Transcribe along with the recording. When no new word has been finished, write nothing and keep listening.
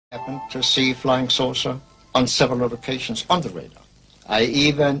Happened to see flying saucer on several occasions on the radar. I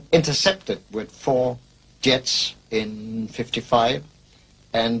even intercepted with 4 jets in '55,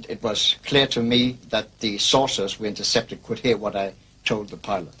 and it was clear to me that the saucers we intercepted could hear what I told the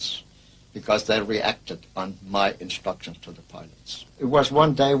pilots, because they reacted on my instructions to the pilots. It was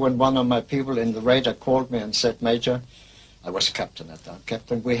one day when one of my people in the radar called me and said, "Major," I was captain at that,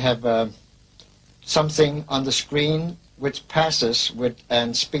 "Captain, we have something on the screen which passes with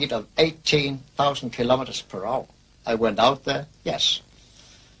a speed of 18,000 kilometers per hour. I went out there, yes.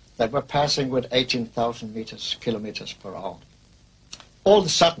 They were passing with 18,000 kilometers per hour. All of a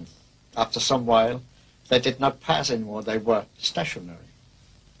sudden, after some while, they did not pass anymore. They were stationary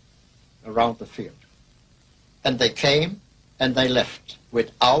around the field. And they came and they left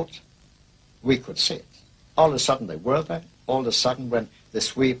without we could see it. All of a sudden they were there. All of a sudden when the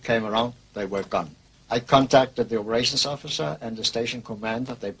sweep came around, they were gone. I contacted the operations officer and the station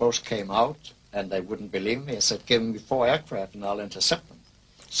commander. They both came out and they wouldn't believe me. I said, "Give me 4 aircraft and I'll intercept them."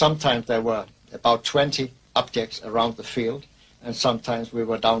 Sometimes there were about 20 objects around the field, and sometimes we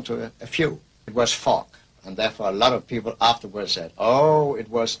were down to a few. It was fog, and therefore a lot of people afterwards said, "Oh, it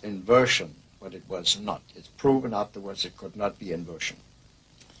was inversion," but it was not. It's proven afterwards it could not be inversion.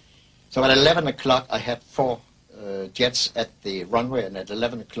 So at 11 o'clock I had 4 jets at the runway, and at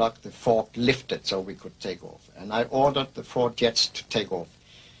 11 o'clock the fog lifted so we could take off. And I ordered the 4 jets to take off.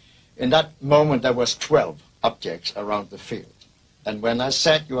 In that moment there was 12 objects around the field. And when I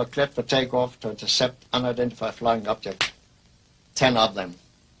said you are cleared for takeoff to intercept unidentified flying objects, 10 of them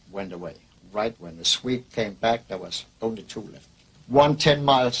went away. Right when the sweep came back, there was only 2 left. One 10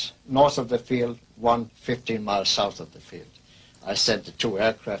 miles north of the field, one 15 miles south of the field. I sent the 2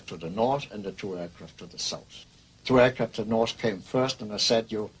 aircraft to the north and the 2 aircraft to the south. 2 aircraft to the north came first, and I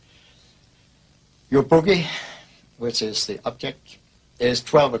said, your boogie, which is the object, is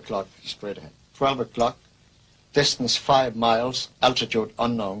 12 o'clock straight ahead. 12 o'clock, distance 5 miles, altitude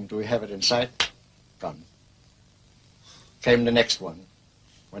unknown. Do we have it in sight? Gone. Came the next one.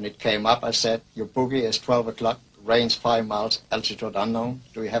 When it came up, I said, your boogie is 12 o'clock, range 5 miles, altitude unknown.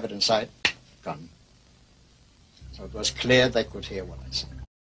 Do we have it in sight? Gone. So it was clear they could hear what I said.